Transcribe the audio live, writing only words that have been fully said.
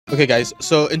Okay guys,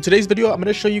 so in today's video I'm going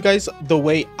to show you guys the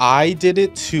way I did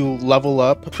it to level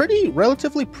up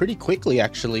relatively pretty quickly.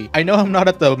 Actually, I know I'm not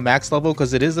at the max level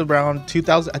because it is around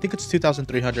 2000. I think it's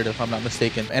 2300 if I'm not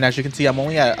mistaken, and as you can see I'm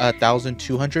only at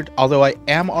 1200, although I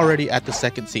am already at the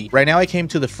second sea. Right now I came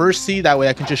to the first sea, that way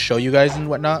I can just show you guys and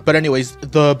whatnot. But anyways,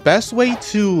 the best way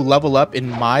to level up in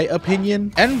my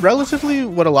opinion, and relatively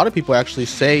what a lot of people actually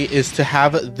say, is to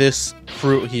have this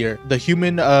fruit here, the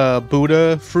human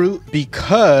Buddha fruit,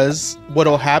 because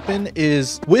what'll happen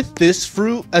is with this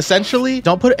fruit, essentially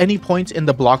don't put any points in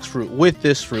the BLOX fruit with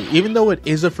this fruit. Even though it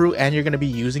is a fruit and you're going to be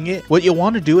using it, what you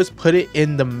want to do is put it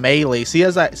in the melee. See,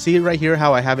 as I see right here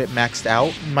how I have it maxed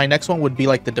out, my next one would be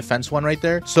like the defense one right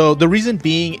there. So the reason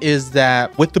being is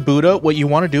that with the Buddha, what you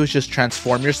want to do is just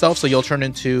transform yourself, so you'll turn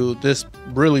into this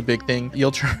really big thing. You'll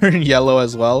turn yellow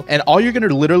as well, and all you're going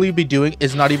to literally be doing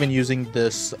is not even using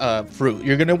this fruit.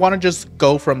 You're going to want to just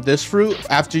go from this fruit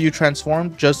after you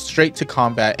transform just straight to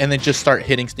combat, and then just start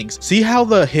hitting things. See how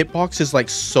the hitbox is like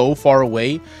so far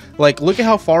away? Like, look at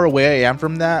how far away I am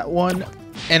from that one,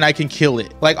 and I can kill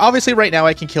it. Like, obviously right now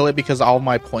I can kill it because all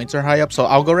my points are high up, so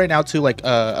I'll go right now to like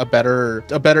a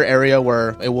better area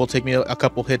where it will take me a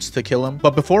couple hits to kill him.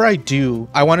 But before I do,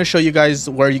 I want to show you guys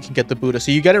where you can get the Buddha.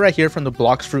 So you get it right here from the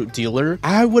BLOX Fruit dealer.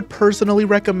 I would personally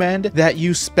recommend that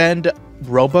you spend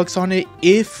Robux on it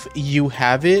if you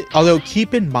have it, although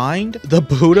keep in mind the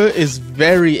Buddha is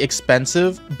very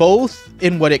expensive, both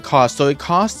in what it costs. So it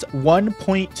costs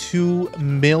 $1.2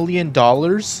 million,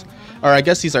 or I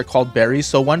guess these are called berries,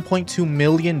 so 1.2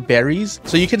 million berries.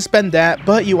 So you can spend that,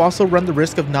 but you also run the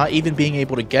risk of not even being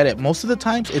able to get it. Most of the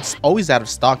times it's always out of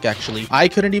stock. Actually, I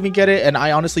couldn't even get it, and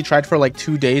I honestly tried for like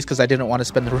 2 days because I didn't want to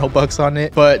spend the Robux on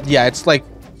it. But yeah, it's like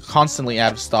constantly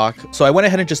out of stock, so I went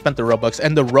ahead and just spent the Robux,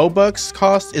 and the Robux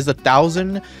cost is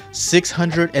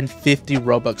 1,650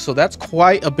 Robux. So that's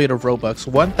quite a bit of Robux,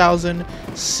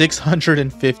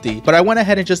 1,650. But I went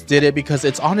ahead and just did it because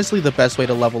it's honestly the best way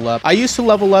to level up. I used to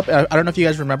level up, I don't know if you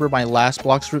guys remember my last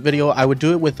BLOX Fruit video, I would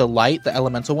do it with the light, the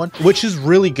elemental one, which is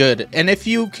really good. And if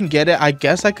you can get it, I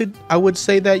guess I would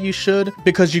say that you should,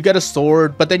 because you get a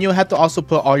sword, but then you'll have to also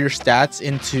put all your stats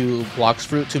into BLOX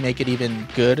Fruit to make it even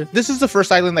good. This is the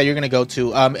first island that you're gonna go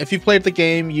to. If you played the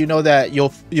game, you know that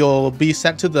you'll be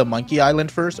sent to the monkey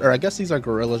island first, or I guess these are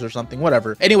gorillas or something,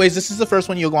 whatever. Anyways, this is the first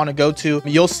one you'll want to go to.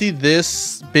 You'll see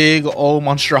this big old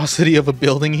monstrosity of a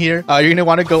building here. You're gonna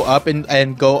want to go up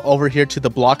and go over here to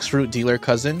the BLOX Fruit dealer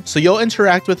cousin. So you'll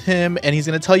interact with him, and he's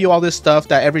gonna tell you all this stuff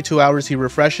that every 2 hours he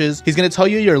refreshes. He's gonna tell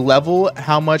you your level,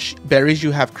 how much berries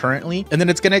you have currently, and then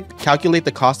it's gonna calculate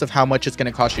the cost of how much it's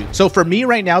gonna cost you. So for me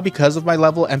right now, because of my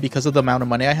level and because of the amount of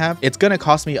money I have, it's gonna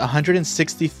cost me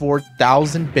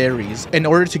 164,000 berries in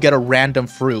order to get a random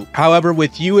fruit. However,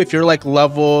 with you, if you're like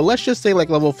level, let's just say like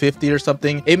level 50 or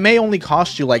something, it may only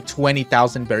cost you like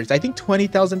 20,000 berries. I think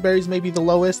 20,000 berries may be the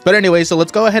lowest. But anyway, so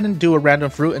let's go ahead and do a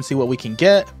random fruit and see what we can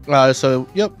get. So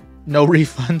yep, no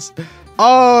refunds.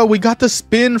 Oh, we got the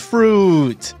spin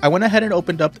fruit. I went ahead and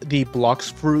opened up the BLOX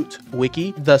Fruit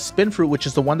wiki. The spin fruit, which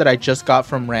is the one that I just got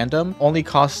from random, only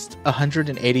costs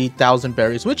 180,000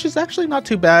 berries, which is actually not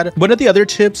too bad. One of the other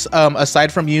tips,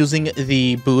 aside from using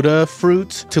the Buddha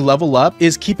fruit to level up,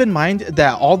 is keep in mind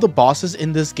that all the bosses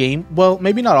in this game, well,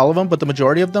 maybe not all of them, but the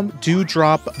majority of them do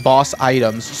drop boss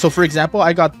items. So for example,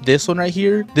 I got this one right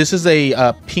here. This is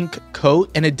a pink coat,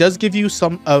 and it does give you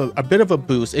a bit of a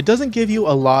boost. It doesn't give you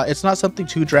a lot. It's not something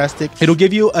too drastic. It'll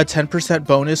give you a 10%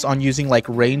 bonus on using like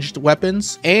ranged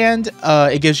weapons, and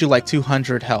it gives you like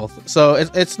 200 health. So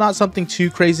it's not something too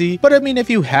crazy, but I mean, if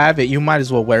you have it, you might as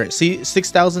well wear it. See,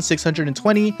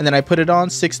 6,620, and then I put it on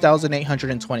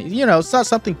 6,820. You know, it's not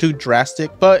something too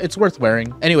drastic, but it's worth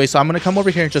wearing. Anyway, so I'm gonna come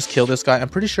over here and just kill this guy. I'm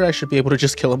pretty sure I should be able to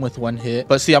just kill him with one hit,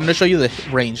 but see, I'm gonna show you the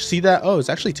range. See that? Oh, it's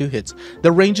actually 2 hits.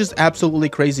 The range is absolutely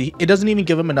crazy. It doesn't even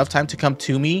give him enough time to come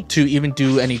to me to even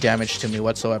do any damage to me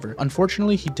whatsoever.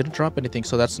 Unfortunately, he didn't drop anything,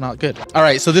 so that's not good. All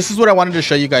right, so this is what I wanted to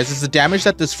show you guys. This is the damage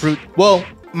that this fruit, well,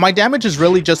 my damage is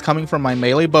really just coming from my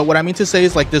melee, but what I mean to say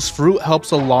is like this fruit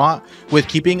helps a lot with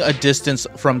keeping a distance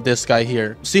from this guy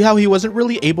here. See how he wasn't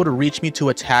really able to reach me to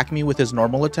attack me with his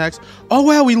normal attacks? Oh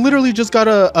wow, we literally just got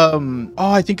a oh,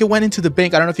 I think it went into the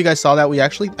bank. I don't know if you guys saw that. I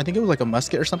think it was like a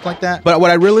musket or something like that. But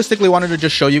what I realistically wanted to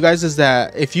just show you guys is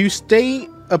that if you stay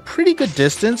a pretty good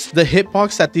distance, the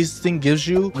hitbox that this thing gives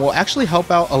you will actually help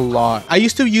out a lot. I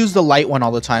used to use the light one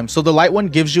all the time. So the light one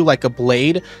gives you like a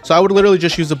blade. So I would literally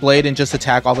just use a blade and just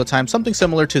attack all the time, something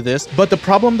similar to this. But the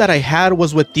problem that I had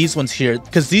was with these ones here,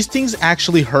 because these things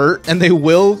actually hurt and they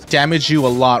will damage you a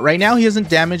lot. Right now, he isn't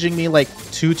damaging me like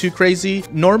too crazy.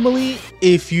 Normally,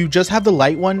 if you just have the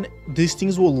light one, these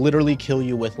things will literally kill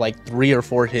you with like 3 or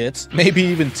 4 hits, maybe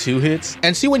even 2 hits.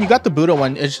 And see, when you got the Buddha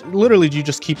one, it's literally you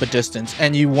just keep a distance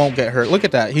and you won't get hurt. Look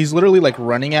at that. He's literally like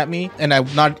running at me, and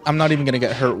I'm not even gonna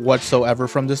get hurt whatsoever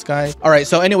from this guy. All right,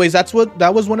 so anyways, that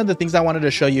was one of the things I wanted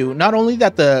to show you. Not only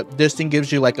that this thing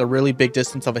gives you like a really big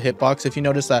distance of a hitbox. If you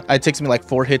notice that it takes me like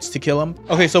 4 hits to kill him.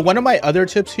 Okay, so one of my other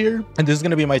tips here, and this is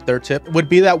gonna be my 3rd tip, would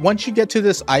be that once you get to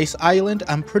this ice island,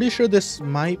 I'm pretty sure this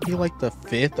might be like the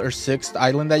 5th or 6th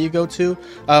island that you go to,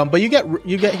 but you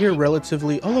get here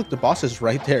relatively, oh look, the boss is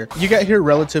right there. You get here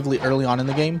relatively early on in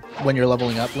the game when you're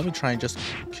leveling up. Let me try and just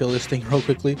kill this thing real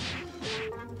quickly.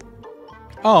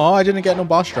 Oh, I didn't get no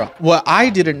boss drop. What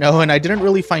I didn't know, and I didn't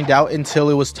really find out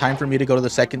until it was time for me to go to the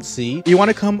 2nd sea. You want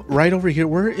to come right over here.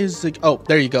 Where is the, oh,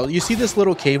 there you go. You see this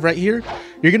little cave right here?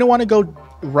 You're going to want to go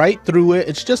right through it.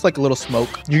 It's just like a little smoke.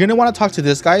 You're going to want to talk to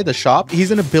this guy, the shop.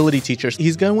 He's an ability teacher.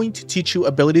 He's going to teach you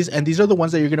abilities, and these are the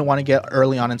ones that you're going to want to get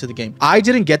early on into the game. I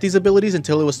didn't get these abilities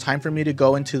until it was time for me to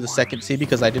go into the 2nd sea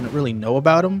because I didn't really know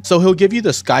about them. So he'll give you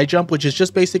the sky jump, which is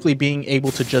just basically being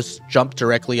able to just jump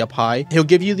directly up high. He'll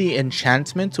give you the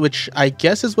enchantment, which I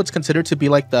guess is what's considered to be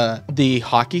like the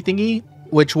hockey thingy,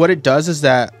 which what it does is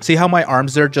that, see how my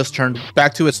arms there just turned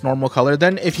back to its normal color?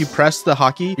 Then if you press the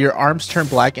hockey, your arms turn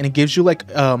black, and it gives you like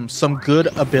some good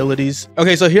abilities.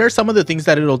 Okay, so here are some of the things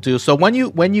that it'll do. So when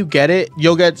you get it,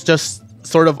 you'll get just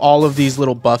sort of all of these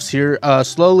little buffs here.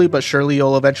 Slowly but surely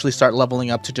you'll eventually start leveling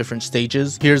up to different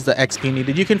stages. Here's the XP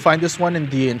needed. You can find this one in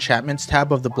the enchantments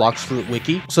tab of the BLOX FRUIT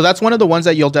wiki. So that's one of the ones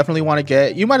that you'll definitely want to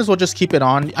get. You might as well just keep it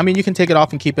on. I mean, you can take it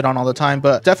off and keep it on all the time,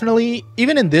 but definitely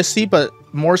even in this sea, but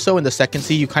more so in the 2nd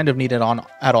sea, you kind of need it on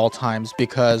at all times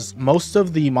because most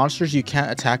of the monsters, you can't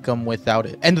attack them without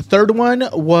it. And the 3rd one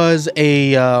was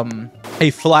a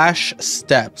flash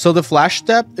step. So the flash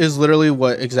step is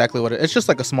literally exactly what it's just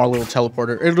like a small little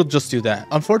teleporter. It'll just do that.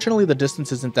 Unfortunately, the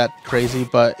distance isn't that crazy,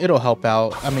 but it'll help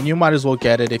out. I mean, you might as well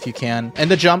get it if you can.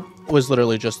 And the jump was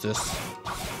literally just this.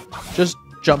 Just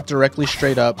jump directly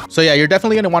straight up. So yeah, you're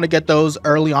definitely going to want to get those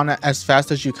early on as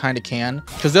fast as you kind of can,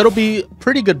 because it'll be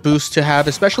pretty good boost to have,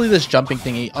 especially this jumping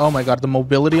thingy. Oh my god, the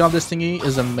mobility on this thingy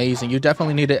is amazing. You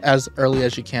definitely need it as early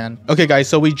as you can. Okay guys,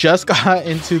 so we just got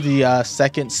into the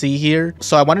 2nd sea here,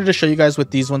 so I wanted to show you guys with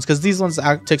these ones, because these ones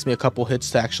takes me a couple hits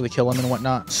to actually kill them and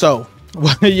whatnot. So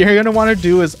what you're going to want to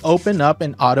do is open up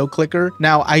an auto clicker.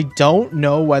 Now, I don't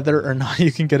know whether or not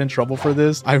you can get in trouble for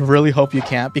this. I really hope you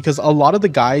can't, because a lot of the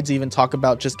guides even talk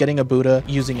about just getting a Buddha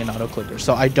using an auto clicker.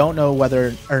 So I don't know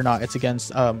whether or not it's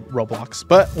against Roblox,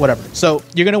 but whatever. So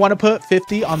you're going to want to put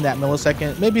 50 on that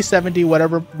millisecond, maybe 70,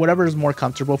 whatever is more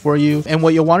comfortable for you. And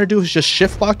what you'll want to do is just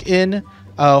shift lock in,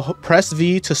 press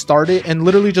V to start it, and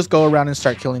literally just go around and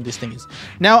start killing these things.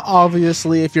 Now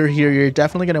obviously if you're here, you're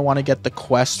definitely going to want to get the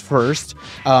quest first,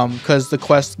 because the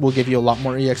quest will give you a lot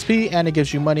more EXP and it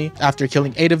gives you money after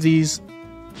killing 8 of these.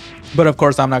 But of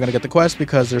course, I'm not going to get the quest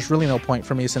because there's really no point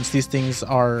for me, since these things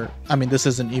are, I mean, this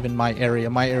isn't even my area.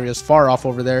 My area is far off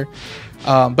over there.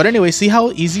 But anyway, see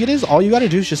how easy it is? All you got to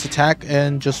do is just attack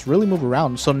and just really move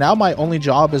around. So now my only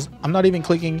job is, I'm not even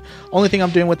clicking. Only thing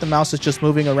I'm doing with the mouse is just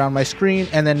moving around my screen.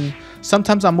 And then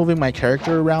sometimes I'm moving my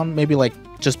character around, maybe like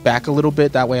just back a little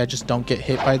bit. That way I just don't get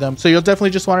hit by them. So you'll definitely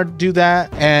just want to do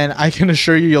that. And I can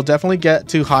assure you, you'll definitely get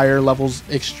to higher levels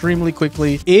extremely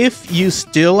quickly. If you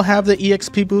still have the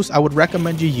EXP boost, I would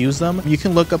recommend you use them. You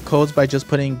can look up codes by just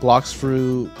putting BLOX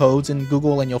FRUIT codes in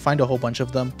Google, and you'll find a whole bunch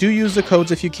of them. Do use the codes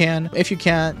if you can. If you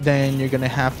can't, then you're gonna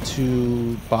have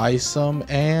to buy some,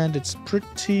 and it's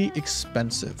pretty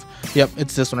expensive. Yep,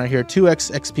 it's this one right here,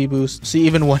 2x XP boost. See,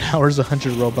 even 1 hour is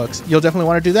 100 Robux. You'll definitely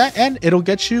want to do that, and it'll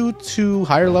get you to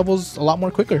higher levels a lot more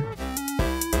quicker.